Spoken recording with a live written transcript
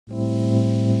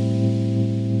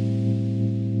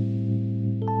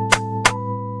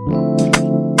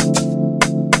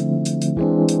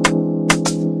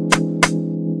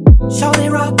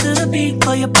ready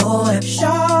for your boy.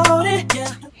 Shout it,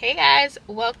 yeah. Hey guys,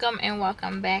 welcome and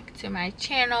welcome back to my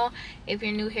channel. If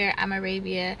you're new here, I'm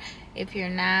Arabia. If you're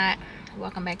not,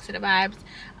 welcome back to the vibes.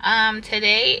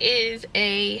 Today is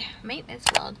a maintenance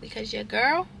vlog because your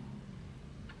girl,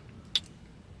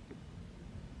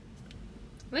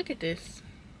 look at this.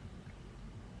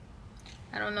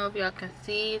 I don't know if y'all can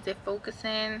see. Is it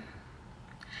focusing?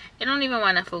 It don't even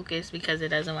want to focus because it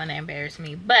doesn't want to embarrass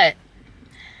me, but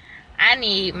I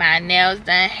need my nails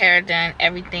done, hair done,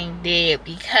 everything did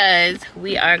because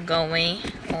we are going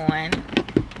on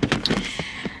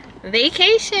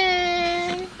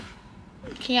vacation.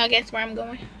 Can y'all guess where I'm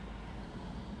going?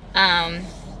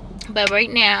 But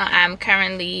right now I'm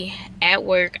currently at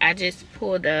work. I just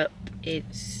pulled up.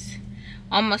 It's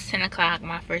almost 10 o'clock,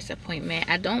 my first appointment.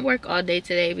 I don't work all day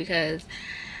today because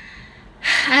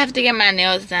I have to get my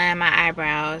nails done, my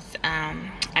eyebrows.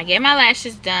 I get my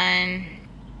lashes done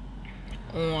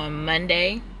on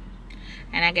Monday,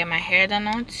 and I get my hair done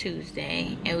on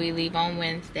Tuesday, and we leave on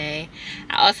Wednesday.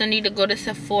 I also need to go to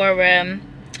Sephora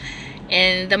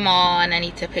in the mall, and I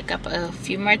need to pick up a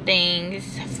few more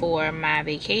things for my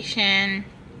vacation.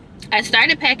 I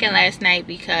started packing last night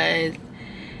because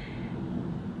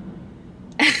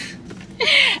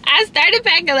I started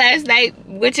packing last night,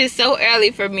 which is so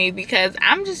early for me because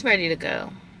I'm just ready to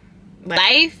go.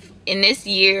 Life in this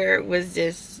year was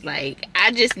just like,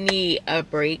 I just need a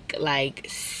break, like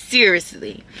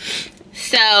seriously.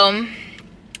 So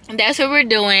that's what we're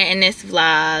doing in this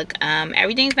vlog.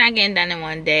 Everything's not getting done in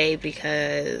one day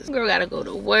because girl gotta go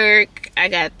to work. I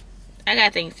got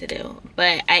things to do,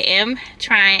 but I am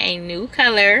trying a new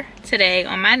color today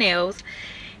on my nails.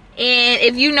 And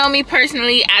if you know me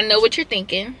personally, I know what you're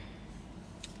thinking.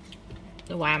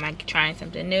 Why am I trying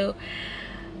something new?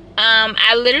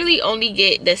 I literally only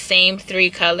get the same 3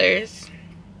 colors.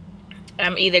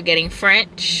 I'm either getting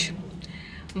French,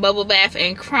 bubble bath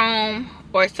and chrome,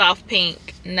 or soft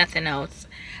pink, nothing else.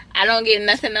 I don't get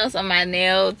nothing else on my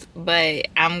nails, but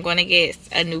I'm gonna get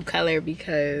a new color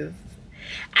because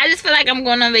I just feel like I'm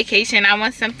going on vacation. I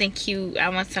want something cute. I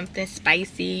want something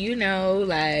spicy, you know,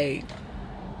 like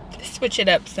switch it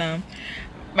up some.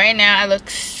 Right now I look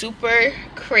super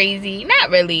crazy.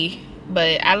 Not really,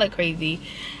 but I look crazy.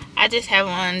 I just have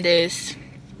on this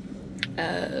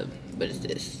what is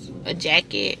this, a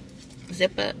jacket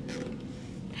zip up.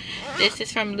 This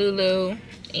is from Lulu,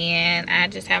 and I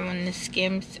just have on the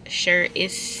Skims shirt.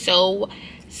 It's so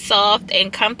soft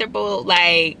and comfortable.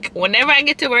 Like whenever I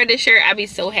get to wear this shirt, I be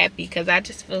so happy because I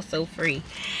just feel so free.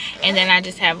 And then I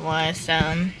just have on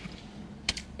some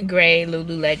gray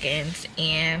Lulu leggings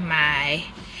and my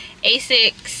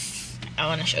Asics. I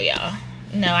want to show y'all.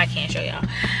 No, I can't show y'all,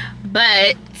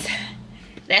 but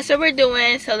that's what we're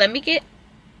doing. So let me get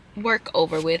work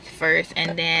over with first,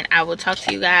 and then I will talk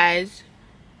to you guys.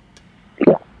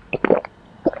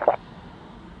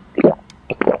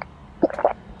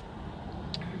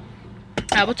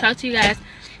 I will talk to you guys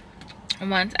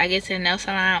once I get to the nail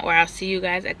salon, or I'll see you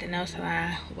guys at the nail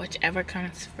salon, whichever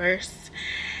comes first.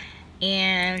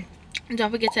 And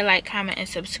don't forget to like, comment, and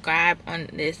subscribe on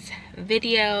this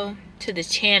video, to the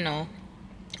channel.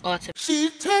 She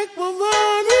take my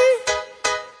money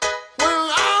when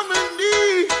I'm in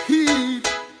need.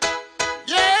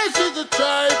 Yeah, she's a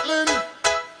trifling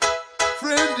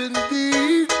friend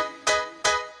indeed.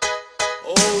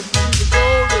 Oh, she's a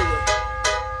gold digger,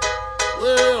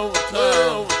 way over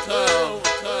town,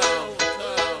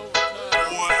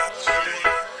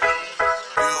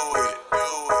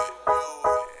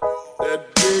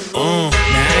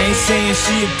 Now I ain't saying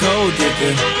she a gold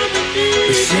digger,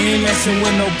 but she ain't messing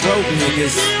with no broke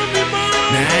niggas.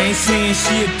 Now I ain't saying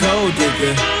she a gold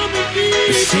digger,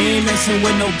 but she ain't messing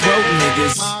with no broke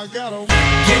niggas.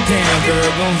 Get down,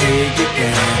 girl, gon' head, get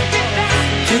down.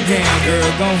 Get down, girl,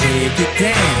 gon' head, get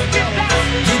down.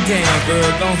 Get down,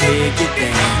 girl, gon' head, get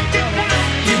down.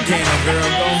 Get down, girl,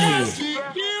 gon' head.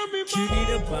 Cutie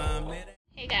the bomb.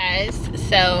 Hey guys,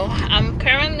 so I'm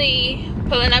currently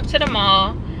pulling up to the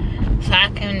mall so I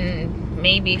can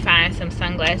maybe find some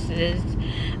sunglasses.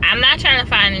 I'm not trying to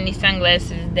find any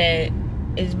sunglasses that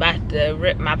is about to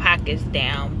rip my pockets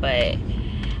down, but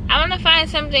I want to find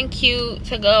something cute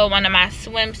to go with one of my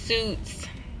swimsuits.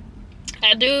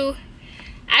 I do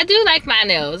like my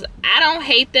nails. I don't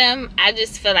hate them. I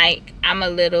just feel like I'm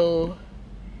not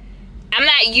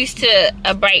used to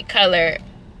a bright color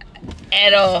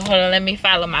at all. Hold on, let me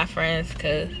follow my friends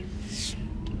because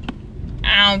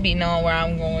I don't be knowing where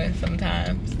I'm going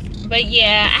sometimes. But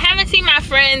yeah, I haven't seen my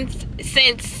friends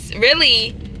since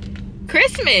really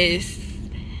Christmas.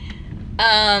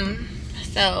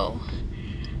 So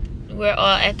we're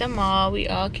all at the mall. We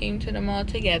all came to the mall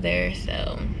together,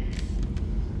 so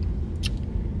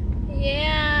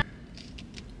yeah.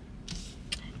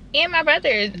 And my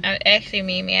brother actually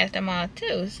meet me at the mall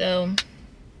too, so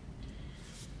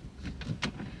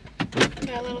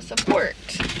got a little support.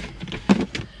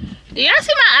 Do y'all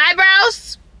see my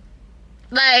eyebrows?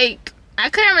 Like, I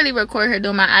couldn't really record her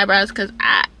doing my eyebrows because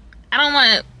I don't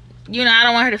want to, you know, I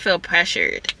don't want her to feel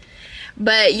pressured.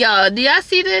 But y'all, do y'all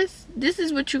see this? This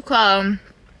is what you call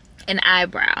an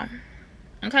eyebrow.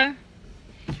 Okay?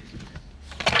 Ugh,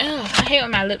 I hate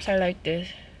when my lips are like this.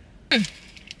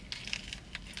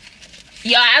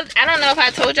 Y'all, I don't know if I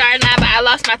told y'all or not, but I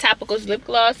lost my Topicals lip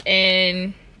gloss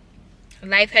and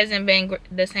life hasn't been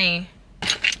the same.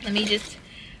 Let me just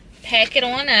pack it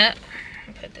on up.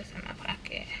 Put this in my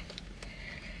pocket.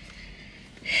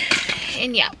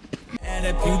 And yeah. At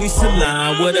a beauty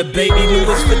salon with a baby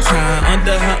Louis Vuitton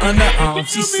under her underarm.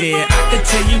 She said, I could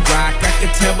tell you rock, I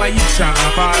could tell by your charm.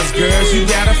 Far as girls, you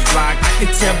got a flock. I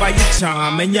could tell by your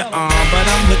charm and your arm, but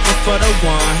I'm looking for the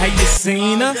one. Have you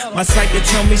seen her? My psychic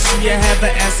told me she'll have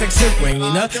an ass like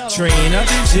Serena, Trina,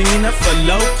 Gina, for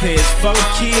Lopez, 4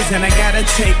 kids, and I gotta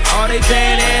take all they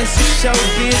badass to show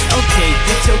biz. Okay,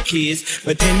 get your kids,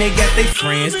 but then they got their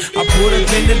friends. I put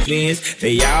up in the bins,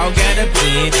 they all got a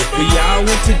bin. We all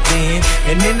went to den,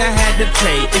 and then I had to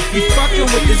pay. If you fucking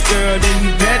with this girl, then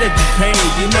you better be paid.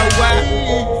 You know why?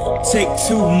 Take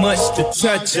too much to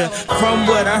touch her. From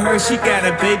what I heard, she got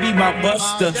a baby, my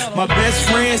buster. My best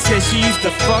friend said she used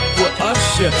to fuck with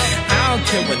Usher. I don't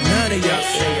care what none of y'all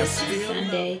say. I'm still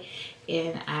Sunday,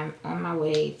 and I'm on my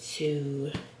way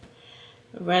to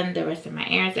run the rest of my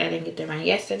errands that I didn't get to run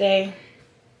yesterday.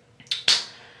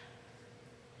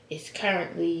 It's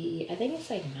currently, I think it's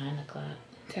like 9 o'clock,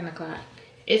 10 o'clock.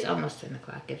 It's almost 10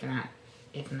 o'clock, if not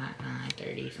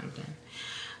 9:30 something.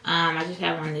 I just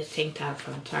have on this tank top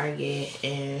from Target,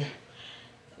 and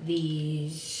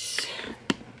these,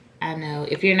 I know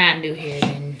if you're not new here,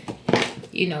 then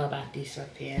you know about these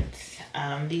sweatpants.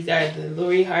 These are the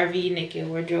Lori Harvey Naked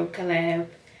Wardrobe collab.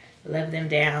 Love them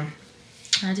down.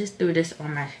 I just threw this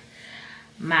on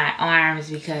my arms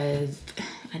because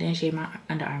I didn't shave my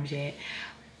underarms yet.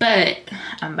 But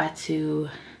I'm about to,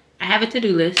 I have a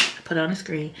to-do list. I put it on the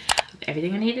screen of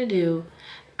everything I need to do.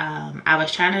 I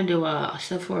was trying to do a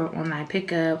Sephora online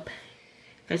pickup.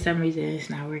 For some reason,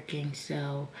 it's not working.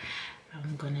 So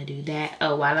I'm going to do that.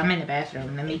 Oh, while I'm in the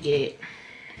bathroom, let me get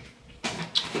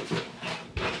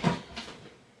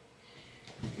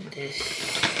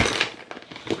this.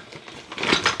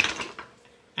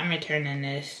 I'm returning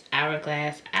this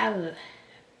Hourglass.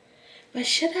 But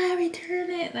should I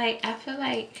return it? Like, I feel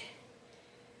like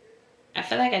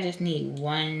I just need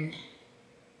one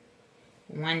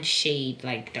shade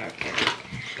like darker,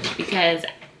 because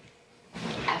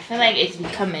I feel like it's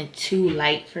becoming too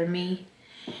light for me,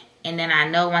 and then I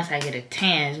know once I get a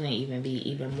tan it's gonna even be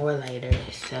even more lighter.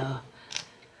 So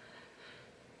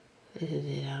this is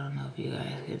it. I don't know if you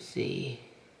guys can see,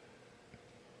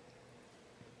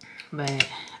 but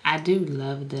I do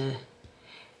love the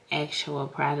actual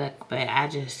product, but I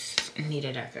just need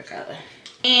a darker color.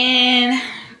 And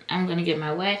I'm gonna get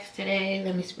my wax today.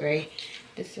 Let me spray.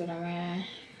 This is what I'm wearing.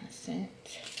 A scent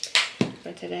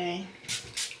for today.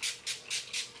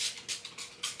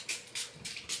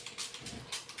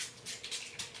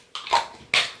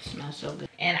 Smells so good.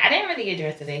 And I didn't really get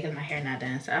dressed today because my hair not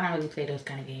done, so I don't really play those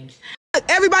kind of games.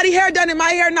 Everybody hair done and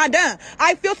my hair not done.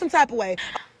 I feel some type of way.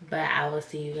 But I will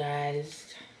see you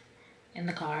guys in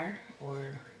the car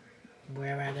or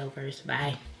wherever I go first.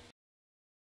 Bye.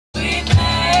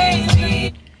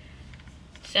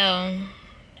 So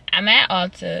I'm at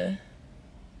Ulta,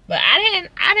 but I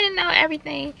didn't know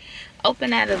everything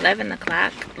opened at 11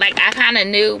 o'clock. Like, I kind of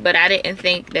knew, but I didn't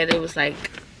think that it was like,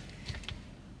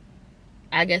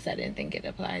 I guess I didn't think it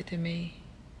applied to me.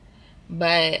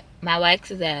 But my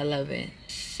wax is at 11,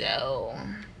 so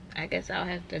I guess I'll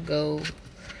have to go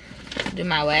do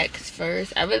my wax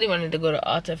first. I really wanted to go to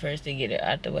Ulta first to get it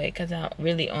out the way, because I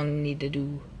really only need to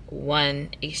do one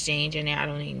exchange in there. I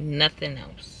don't need nothing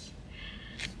else.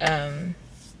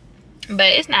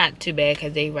 But it's not too bad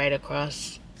because they right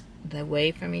across the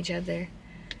way from each other.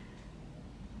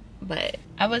 But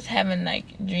I was having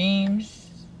like dreams.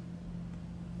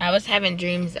 I was having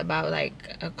dreams about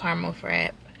like a caramel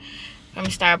frap from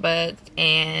Starbucks,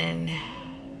 and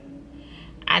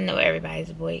I know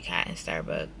everybody's boycotting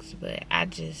Starbucks, but I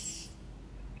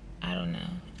don't know.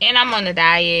 And I'm on a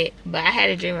diet, but I had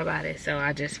a dream about it, so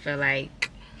I just feel like,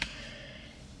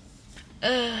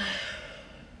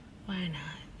 why not?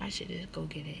 I should just go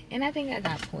get it. And I think I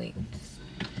got points.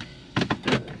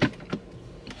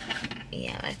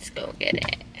 Yeah, let's go get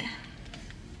it.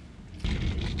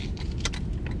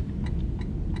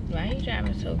 You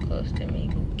driving so close to me,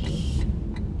 Bookie.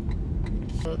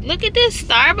 Look at this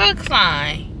Starbucks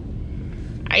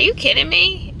line. Are you kidding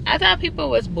me? I thought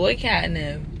people was boycotting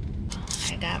them.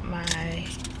 I got my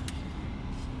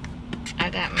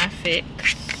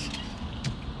fix.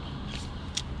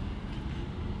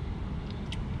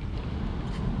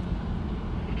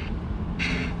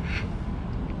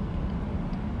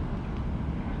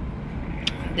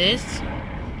 This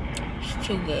is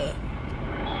too good.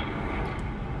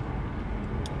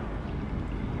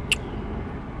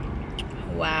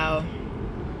 Wow.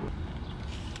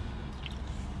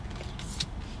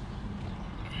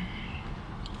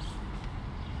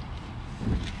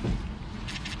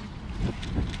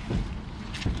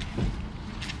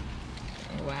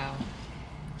 Wow.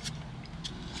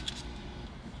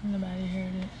 Nobody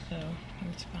heard it, so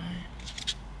it's fine.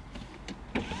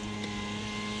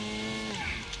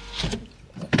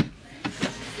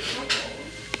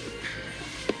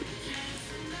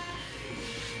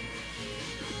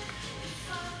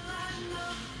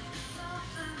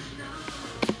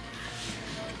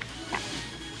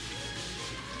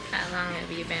 How long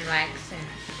have you been waxing?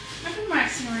 I've been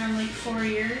waxing around like 4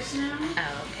 years now.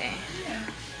 Oh, okay. Yeah.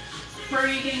 Where are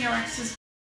you getting your waxes?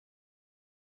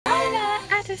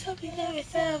 I just hope you live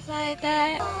yourself like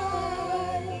that.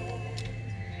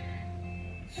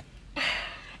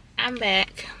 I'm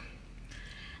back.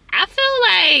 I feel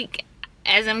like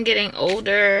as I'm getting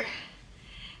older,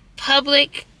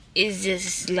 public is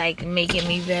just like making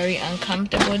me very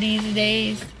uncomfortable these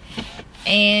days.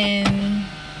 And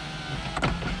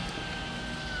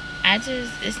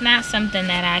it's not something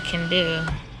that I can do.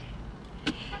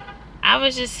 I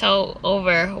was just so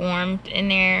overwhelmed in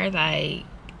there, like,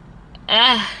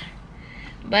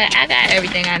 but I got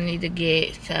everything I need to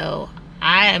get, so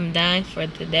I am done for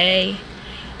today.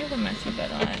 Put my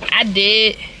seatbelt on. I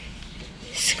did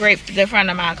scrape the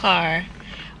front of my car,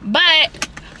 but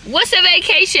what's a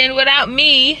vacation without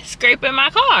me scraping my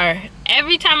car?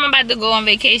 Every time I'm about to go on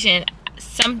vacation,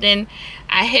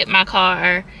 I hit my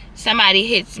car, somebody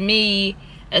hits me,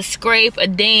 a scrape, a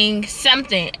ding,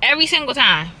 something, every single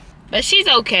time. But she's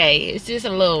okay. It's just a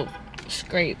little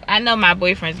scrape. I know my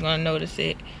boyfriend's gonna notice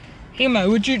it. He might,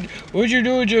 what you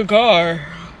do with your car?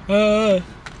 But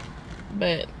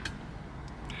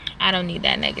I don't need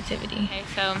that negativity. Okay,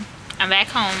 so I'm back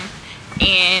home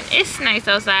and it's nice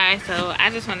outside, so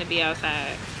I just want to be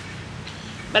outside.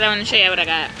 But I want to show you what I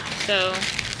got. So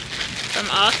from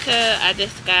Ulta, I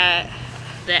just got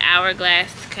the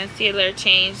Hourglass concealer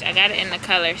changed. I got it in the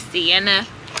color Sienna.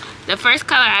 The first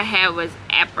color I had was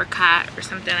apricot or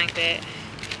something like that,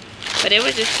 but it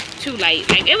was just too light.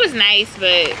 Like, it was nice,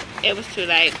 but it was too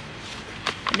light.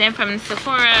 And then from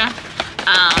Sephora,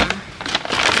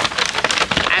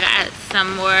 I got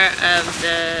some more of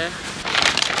the,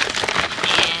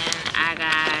 and I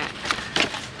got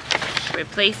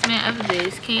replacement of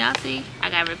this. Can y'all see?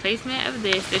 I got replacement of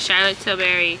this, the Charlotte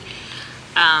Tilbury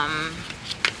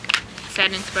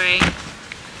setting spray,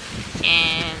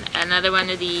 and another one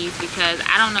of these because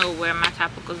I don't know where my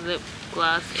topical lip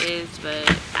gloss is, but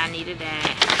I needed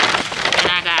that.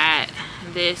 Then I got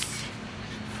this,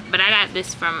 but I got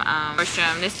this from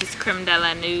Nordstrom. This is Creme de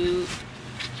la Nude.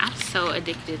 I'm so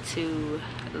addicted to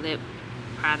lip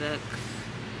products.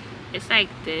 It's like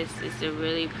this. It's a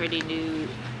really pretty nude.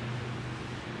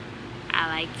 I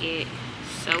like it.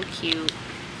 So cute.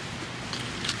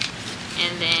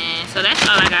 And then, so that's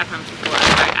all I got from Sephora.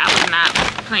 Like, I was not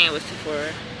playing with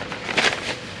Sephora.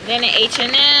 Then at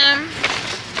H&M,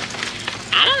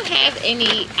 I don't have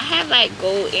any. I have like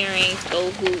gold earrings,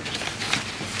 gold hoops,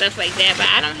 stuff like that, but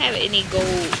I don't have any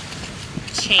gold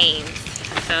chains.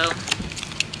 So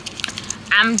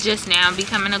I'm just now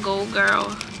becoming a gold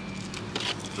girl,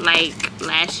 like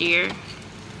last year.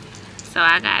 So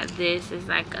I got this. It's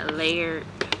like a layered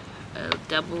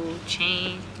double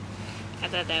chain. I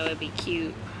thought that would be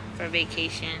cute for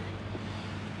vacation.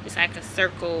 It's like a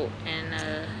circle and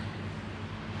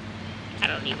I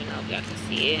don't even know if y'all can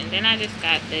see it. And then I just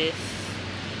got this.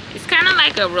 It's kind of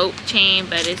like a rope chain,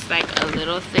 but it's like a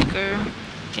little thicker.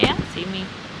 Can y'all see me?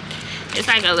 It's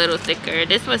like a little thicker.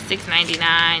 This was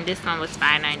 $6.99. This one was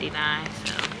 $5.99.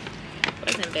 So it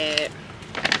wasn't bad.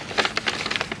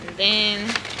 And then,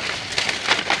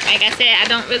 like I said, I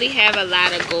don't really have a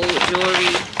lot of gold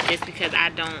jewelry just because I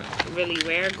don't really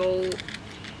wear gold.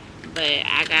 But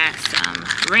I got some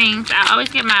rings. I always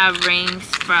get my rings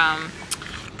from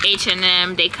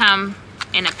H&M. They come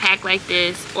in a pack like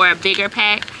this or a bigger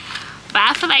pack. But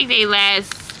I feel like they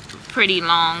last pretty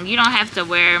long. You don't have to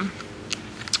wear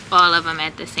all of them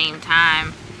at the same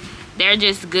time. They're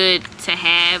just good to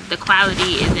have. The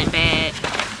quality isn't bad.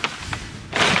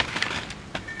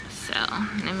 So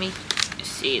let me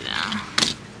see though.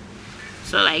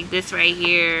 So like this right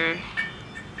here,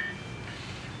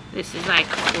 this is like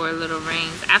 4 little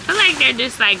rings. I feel like they're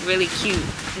just like really cute,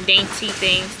 dainty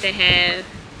things to have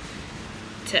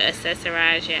to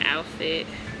accessorize your outfit.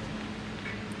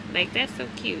 Like that's so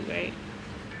cute, right?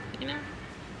 You know,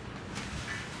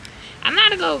 I'm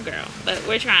not a gold girl, but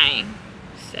we're trying.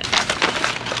 So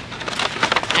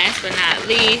last but not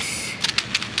least,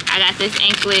 I got this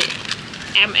anklet.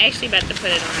 I'm actually about to put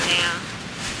it on now.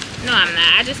 No, I'm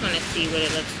not. I just want to see what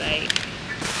it looks like.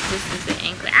 This is the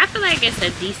anklet. I feel like it's a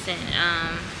decent,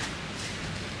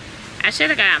 I should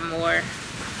have got more.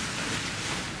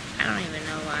 I don't even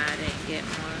know why I didn't get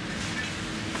more.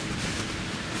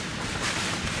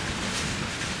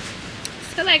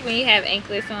 I feel like when you have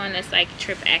anklets on, it's like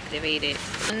trip activated.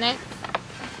 And that's,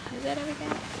 is that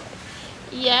everything?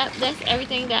 Yep, that's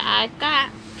everything that I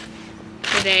got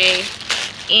today.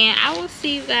 And I will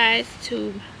see you guys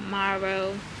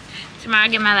tomorrow. Tomorrow I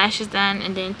get my lashes done,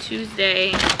 and then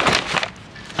Tuesday,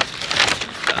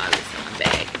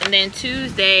 and then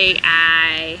Tuesday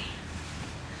I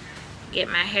get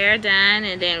my hair done,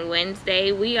 and then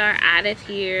Wednesday we are out of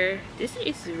here. This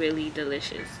is really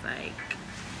delicious. Like,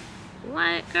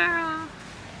 what, girl?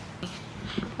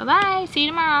 Bye bye, see you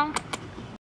tomorrow.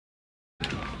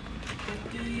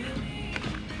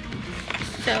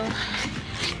 So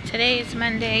today is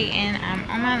Monday and I'm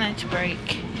on my lunch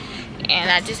break, and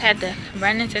I just had to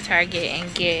run into Target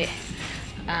and get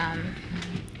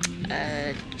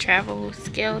a travel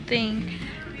scale thing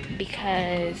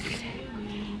because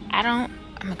I'm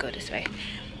gonna go this way,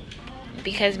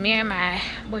 because me and my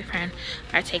boyfriend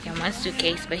are taking one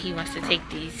suitcase, but he wants to take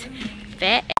these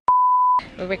fat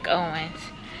Rick Owens,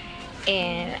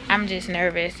 and I'm just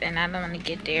nervous and I don't want to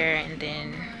get there and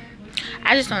then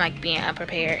I just don't like being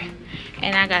unprepared.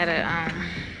 And I got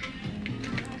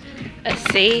a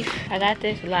safe. I got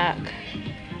this lock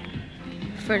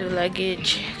for the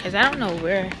luggage because I don't know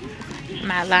where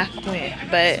my lock went,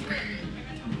 but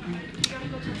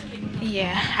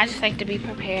yeah, I just like to be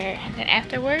prepared. And then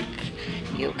after work,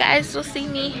 you guys will see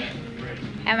me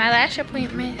at my lash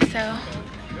appointment. So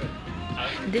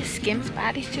this Skims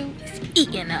bodysuit is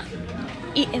eating up.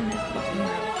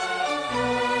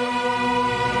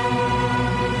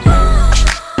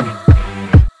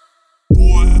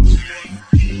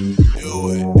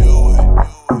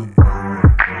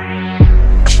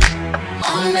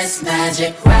 On this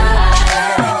magic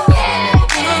ride,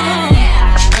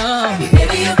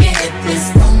 baby, you can hit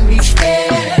this, don't be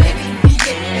scared.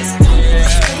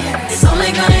 It's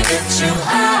only gonna get you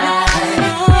high.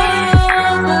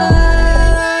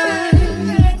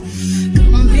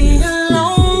 Come be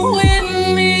alone with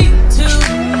me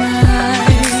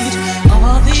tonight.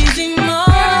 All these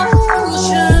emotions,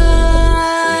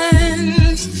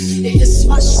 it's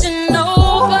washing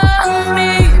over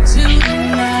me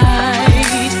tonight.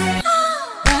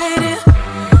 Right here,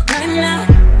 right now,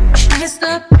 I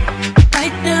stop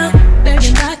right now, baby,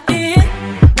 lock in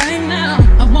right now.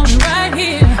 I want it right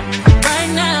here, right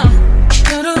now.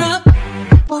 Put it up,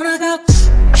 what I got,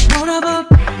 what up,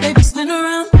 baby, spin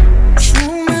around.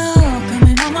 Slow now,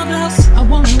 coming on my blouse. I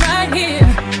want it right here,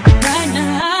 right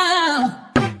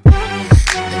now.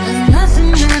 There's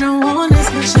nothing that I want as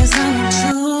much as I want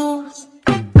you.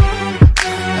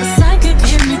 A psychic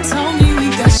hit me, told me we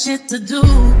got shit to do.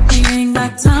 We ain't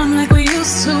got time like we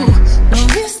used to. No,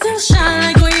 we still shine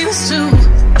like we used to.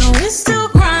 No, we still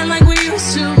grind like we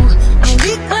used to. No,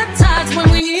 we cut ties when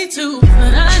we need to.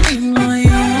 But I need more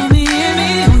you on me and me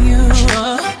on you.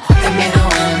 Can be the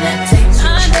one that takes you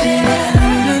there.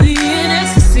 To the end,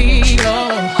 ecstasy,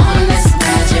 on this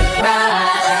magic ride.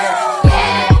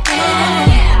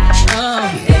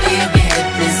 Baby, you can hit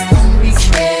this, don't be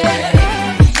scared.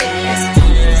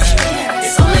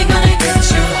 It's only gonna get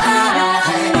you high.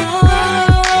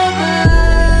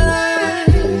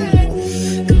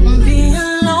 Come be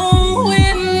alone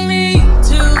with me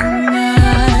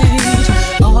tonight.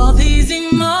 All these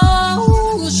emotions,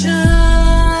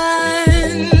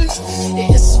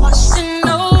 it's washing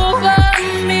over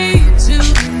me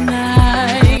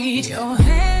tonight. Your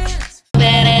hands,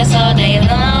 that ass all day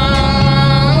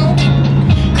long.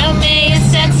 No million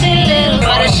sexy little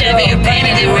body Chevy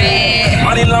painted it red.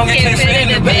 Money long and can't fit in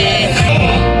the bed.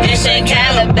 This ain't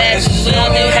Calabash, we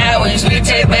on new highways, we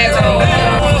take back home.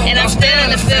 And I'm still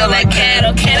in the field like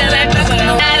cattle, Cadillac, nothing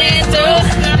I didn't do.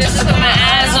 Just to put my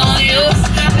eyes on you.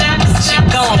 She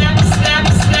gone.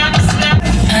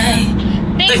 Hey,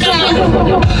 think I'm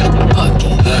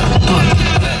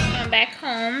I'm back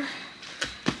home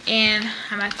and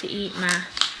I'm about to eat my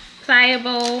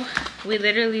pliable. We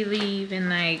literally leave in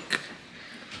like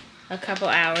a couple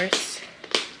hours.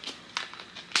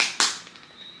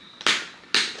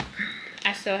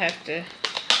 I still have to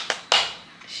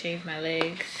shave my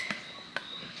legs.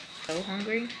 So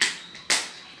hungry.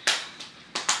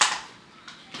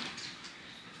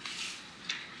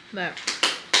 But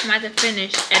I'm about to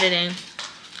finish editing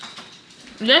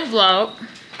this vlog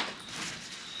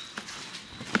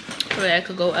so that I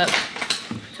could go up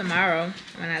tomorrow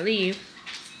when I leave.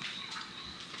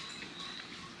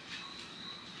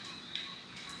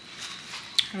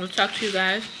 I'll talk to you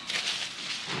guys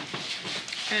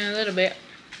in a little bit.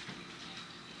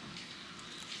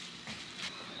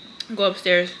 Go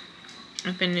upstairs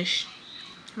and finish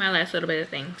my last little bit of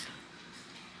things.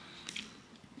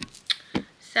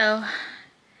 So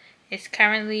it's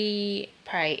currently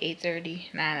probably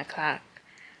 8:30, 9 o'clock,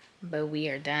 but we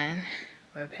are done.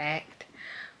 We're packed.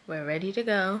 We're ready to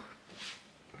go.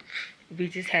 We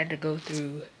just had to go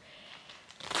through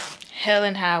hell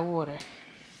and high water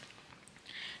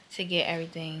to get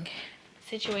everything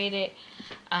situated.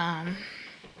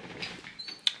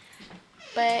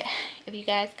 But if you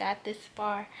guys got this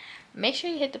far, make sure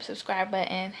you hit the subscribe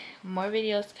button. More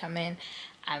videos coming.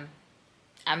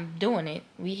 I'm doing it.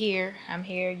 We here. I'm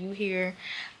here. You here.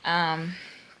 And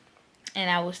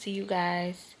I will see you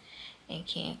guys in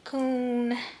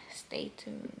Cancun. Stay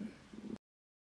tuned.